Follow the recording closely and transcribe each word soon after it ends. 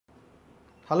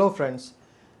Hello friends,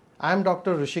 I am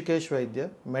Dr. Hrushikesh Vaidya,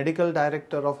 Medical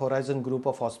Director of Horizon Group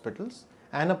of Hospitals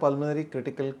and a pulmonary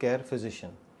critical care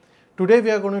physician. Today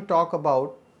we are going to talk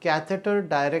about catheter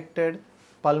directed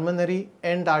pulmonary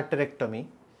end arterectomy,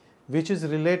 which is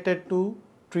related to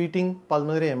treating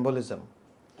pulmonary embolism.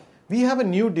 We have a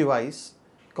new device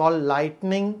called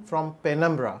Lightning from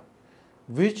Penumbra,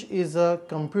 which is a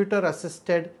computer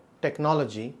assisted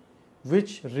technology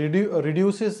which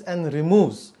reduces and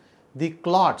removes the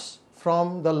clots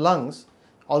from the lungs,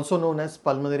 also known as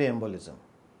pulmonary embolism.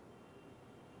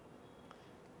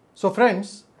 So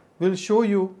friends, we'll show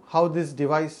you how this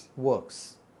device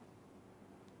works.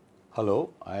 Hello,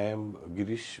 I am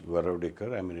Girish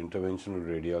Warwadekar. I am an interventional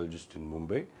radiologist in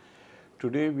Mumbai.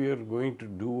 Today we are going to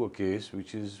do a case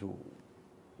which is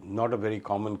not a very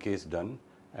common case done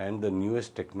and the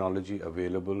newest technology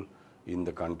available in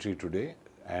the country today,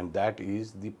 and that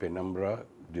is the Penumbra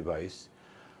device.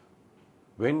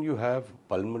 When you have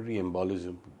pulmonary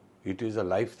embolism, it is a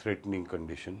life-threatening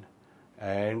condition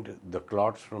and the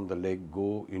clots from the leg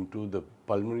go into the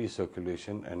pulmonary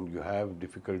circulation and you have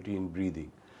difficulty in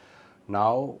breathing.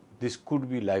 Now, this could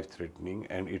be life-threatening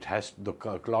and the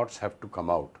clots have to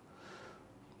come out.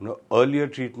 Earlier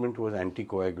treatment was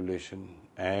anticoagulation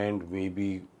and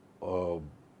maybe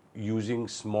using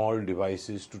small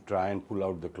devices to try and pull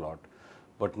out the clot.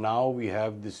 But now we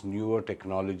have this newer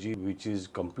technology which is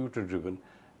computer driven,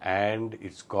 and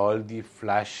it's called the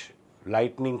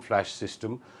lightning flash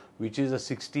system, which is a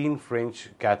 16 French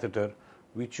catheter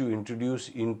which you introduce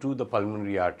into the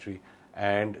pulmonary artery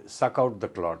and suck out the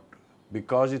clot.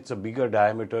 Because it's a bigger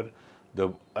diameter, the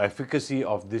efficacy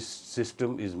of this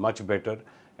system is much better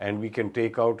and we can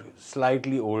take out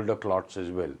slightly older clots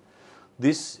as well.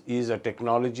 This is a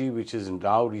technology which is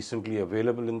now recently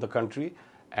available in the country,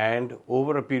 and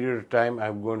over a period of time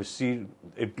I'm going to see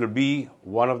it will be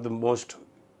one of the most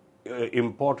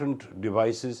important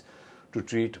devices to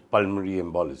treat pulmonary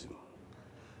embolism.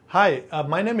 Hi,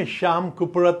 my name is Shyam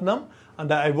Kupuratnam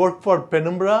and I work for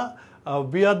Penumbra.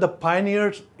 We are the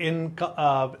pioneers in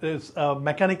this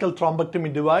mechanical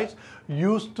thrombectomy device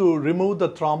used to remove the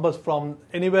thrombus from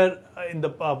anywhere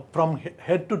from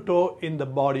head to toe in the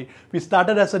body. We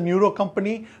started as a neuro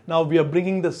company. Now we are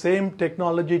bringing the same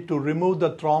technology to remove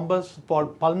the thrombus for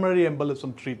pulmonary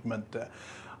embolism treatment.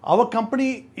 Our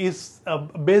company is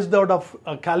based out of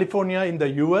California in the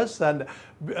US, and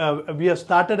we have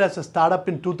started as a startup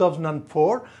in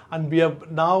 2004, and we are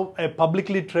now a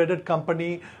publicly traded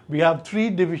company. We have three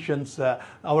divisions, the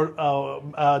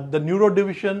neuro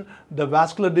division, the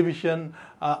vascular division,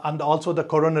 and also the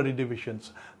coronary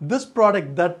divisions. This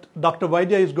product that Dr.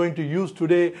 Vaidya is going to use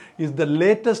today is the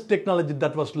latest technology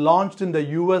that was launched in the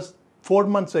US 4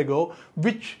 months ago,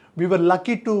 which we were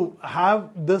lucky to have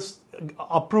this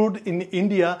approved in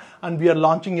India, and we are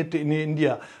launching it in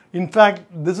India. In fact,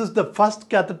 this is the first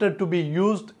catheter to be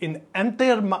used in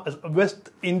entire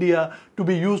West India to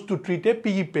be used to treat a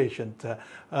PE patient.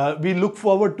 We look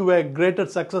forward to a greater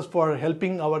success for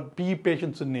helping our PE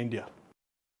patients in India.